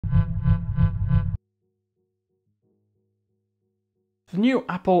The new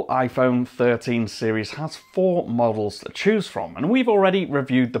Apple iPhone 13 series has 4 models to choose from, and we've already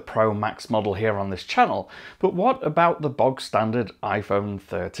reviewed the Pro Max model here on this channel, but what about the bog standard iPhone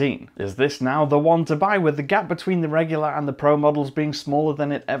 13? Is this now the one to buy, with the gap between the regular and the Pro models being smaller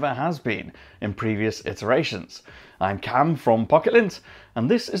than it ever has been in previous iterations? I'm Cam from Pocket-lint,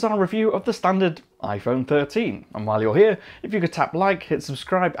 and this is our review of the standard iPhone 13. And while you're here, if you could tap like, hit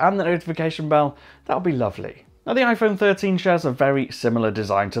subscribe and the notification bell, that would be lovely. Now, the iPhone 13 shares a very similar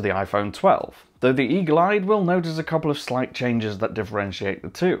design to the iPhone 12, though the eagle-eyed will notice a couple of slight changes that differentiate the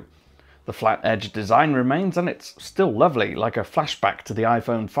two. The flat-edged design remains, and it's still lovely, like a flashback to the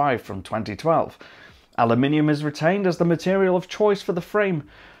iPhone 5 from 2012. Aluminium is retained as the material of choice for the frame,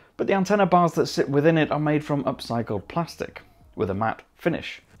 but the antenna bars that sit within it are made from upcycled plastic, with a matte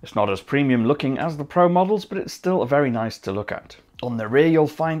finish. It's not as premium looking as the Pro models, but it's still very nice to look at. On the rear, you'll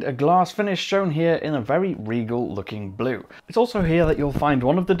find a glass finish shown here in a very regal looking blue. It's also here that you'll find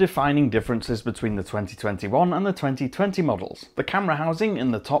one of the defining differences between the 2021 and the 2020 models. The camera housing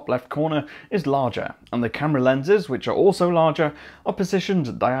in the top left corner is larger, and the camera lenses, which are also larger, are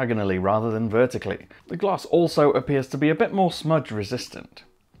positioned diagonally rather than vertically. The glass also appears to be a bit more smudge resistant.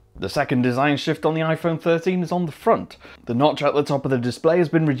 The second design shift on the iPhone 13 is on the front. The notch at the top of the display has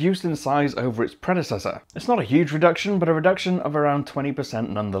been reduced in size over its predecessor. It's not a huge reduction, but a reduction of around 20%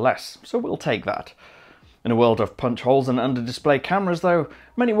 nonetheless, so we'll take that. In a world of punch holes and under-display cameras though,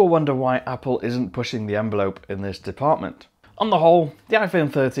 many will wonder why Apple isn't pushing the envelope in this department. On the whole, the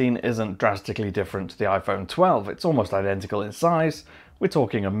iPhone 13 isn't drastically different to the iPhone 12. It's almost identical in size. We're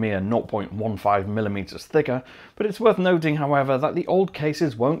talking a mere 0.15mm thicker, but it's worth noting, however, that the old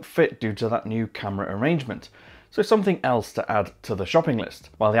cases won't fit due to that new camera arrangement. So something else to add to the shopping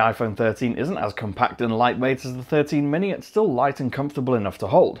list. While the iPhone 13 isn't as compact and lightweight as the 13 mini, it's still light and comfortable enough to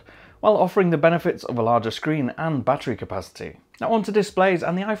hold, while offering the benefits of a larger screen and battery capacity. Now onto displays,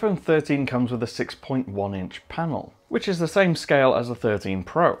 and the iPhone 13 comes with a 6.1-inch panel, which is the same scale as the 13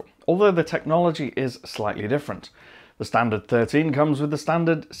 Pro, although the technology is slightly different. The standard 13 comes with the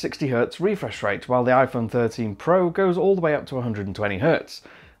standard 60Hz refresh rate, while the iPhone 13 Pro goes all the way up to 120Hz,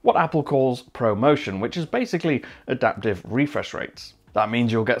 what Apple calls ProMotion, which is basically adaptive refresh rates. That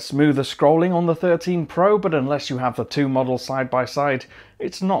means you'll get smoother scrolling on the 13 Pro, but unless you have the two models side by side,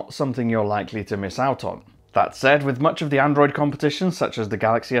 it's not something you're likely to miss out on. That said, with much of the Android competition, such as the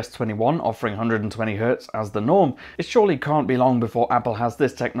Galaxy S21 offering 120Hz as the norm, it surely can't be long before Apple has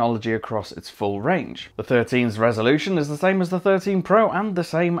this technology across its full range. The 13's resolution is the same as the 13 Pro and the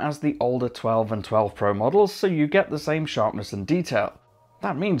same as the older 12 and 12 Pro models, so you get the same sharpness and detail.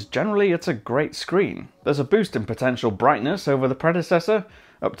 That means generally it's a great screen. There's a boost in potential brightness over the predecessor,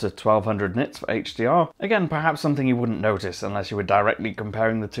 up to 1200 nits for HDR. Again, perhaps something you wouldn't notice unless you were directly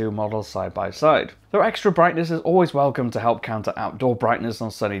comparing the two models side by side. Though extra brightness is always welcome to help counter outdoor brightness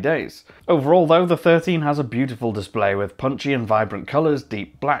on sunny days. Overall though, the 13 has a beautiful display with punchy and vibrant colours,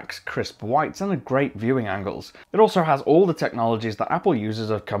 deep blacks, crisp whites and great viewing angles. It also has all the technologies that Apple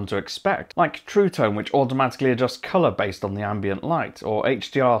users have come to expect, like True Tone, which automatically adjusts colour based on the ambient light, or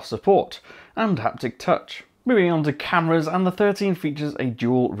HDR support, and haptic touch. Moving on to cameras, and the 13 features a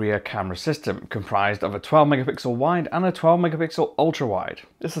dual rear camera system, comprised of a 12MP wide and a 12MP ultra wide.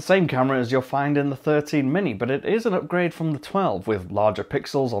 It's the same camera as you'll find in the 13 mini, but it is an upgrade from the 12, with larger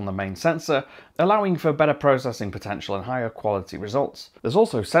pixels on the main sensor, allowing for better processing potential and higher quality results. There's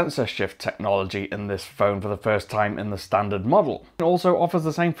also sensor shift technology in this phone for the first time in the standard model. It also offers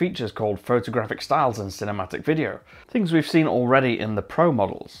the same features called photographic styles and cinematic video, things we've seen already in the Pro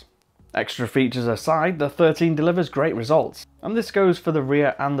models. Extra features aside, the 13 delivers great results, and this goes for the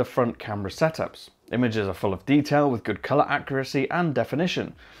rear and the front camera setups. Images are full of detail with good colour accuracy and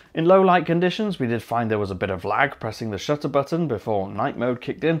definition. In low light conditions, we did find there was a bit of lag pressing the shutter button before night mode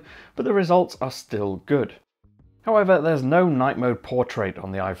kicked in, but the results are still good. However, there's no night mode portrait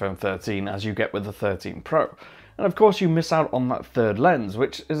on the iPhone 13 as you get with the 13 Pro, and of course you miss out on that third lens,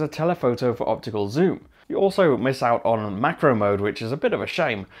 which is a telephoto for optical zoom. You also miss out on macro mode, which is a bit of a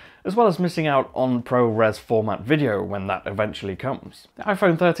shame, as well as missing out on ProRes format video when that eventually comes. The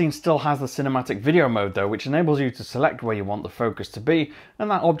iPhone 13 still has the cinematic video mode though, which enables you to select where you want the focus to be,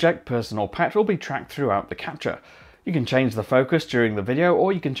 and that object, person or pet, will be tracked throughout the capture. You can change the focus during the video,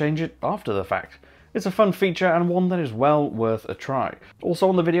 or you can change it after the fact. It's a fun feature and one that is well worth a try. Also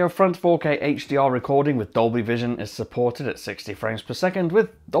on the video front, 4K HDR recording with Dolby Vision is supported at 60 frames per second, with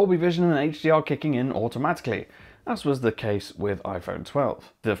Dolby Vision and HDR kicking in automatically, as was the case with iPhone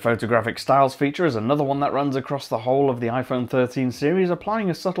 12. The photographic styles feature is another one that runs across the whole of the iPhone 13 series, applying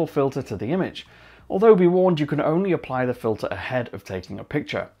a subtle filter to the image. Although be warned, you can only apply the filter ahead of taking a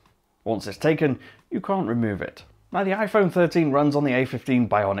picture. Once it's taken, you can't remove it. Now the iPhone 13 runs on the A15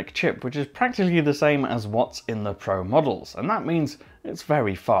 Bionic chip, which is practically the same as what's in the Pro models, and that means it's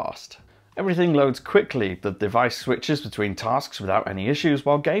very fast. Everything loads quickly, the device switches between tasks without any issues,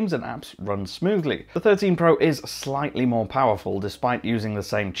 while games and apps run smoothly. The 13 Pro is slightly more powerful despite using the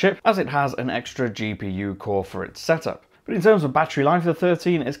same chip, as it has an extra GPU core for its setup. But in terms of battery life, the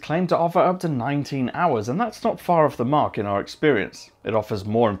 13 is claimed to offer up to 19 hours, and that's not far off the mark in our experience. It offers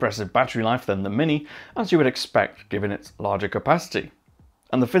more impressive battery life than the Mini, as you would expect given its larger capacity.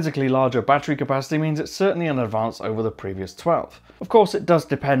 And the physically larger battery capacity means it's certainly an advance over the previous 12. Of course, it does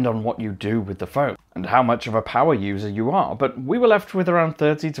depend on what you do with the phone and how much of a power user you are, but we were left with around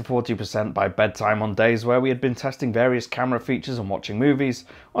 30 to 40% by bedtime on days where we had been testing various camera features and watching movies,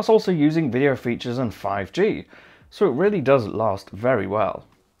 whilst also using video features and 5G, so it really does last very well.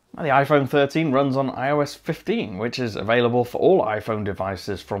 Now, the iPhone 13 runs on iOS 15, which is available for all iPhone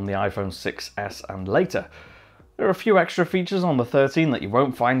devices from the iPhone 6s and later. There are a few extra features on the 13 that you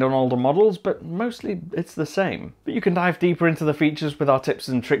won't find on older models, but mostly it's the same. But you can dive deeper into the features with our tips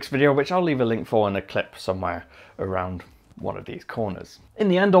and tricks video, which I'll leave a link for in a clip somewhere around one of these corners. In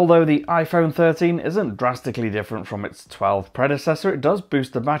the end, although the iPhone 13 isn't drastically different from its 12 predecessor, it does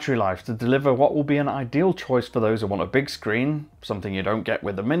boost the battery life to deliver what will be an ideal choice for those who want a big screen, something you don't get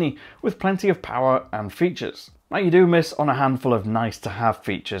with the Mini, with plenty of power and features. Now, you do miss on a handful of nice-to-have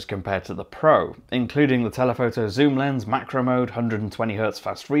features compared to the Pro, including the telephoto zoom lens, macro mode, 120Hz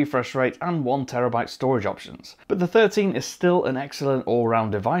fast refresh rate, and 1TB storage options. But the 13 is still an excellent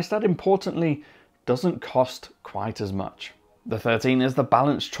all-round device that, importantly, doesn't cost quite as much. The 13 is the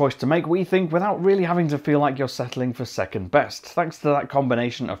balanced choice to make, we think, without really having to feel like you're settling for second best, thanks to that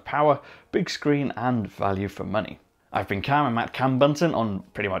combination of power, big screen, and value for money. I've been Cam, I'm at Cam Bunton on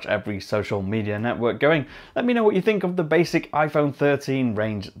pretty much every social media network going. Let me know what you think of the basic iPhone 13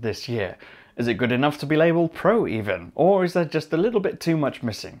 range this year. Is it good enough to be labelled Pro even? Or is there just a little bit too much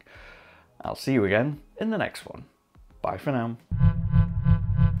missing? I'll see you again in the next one. Bye for now.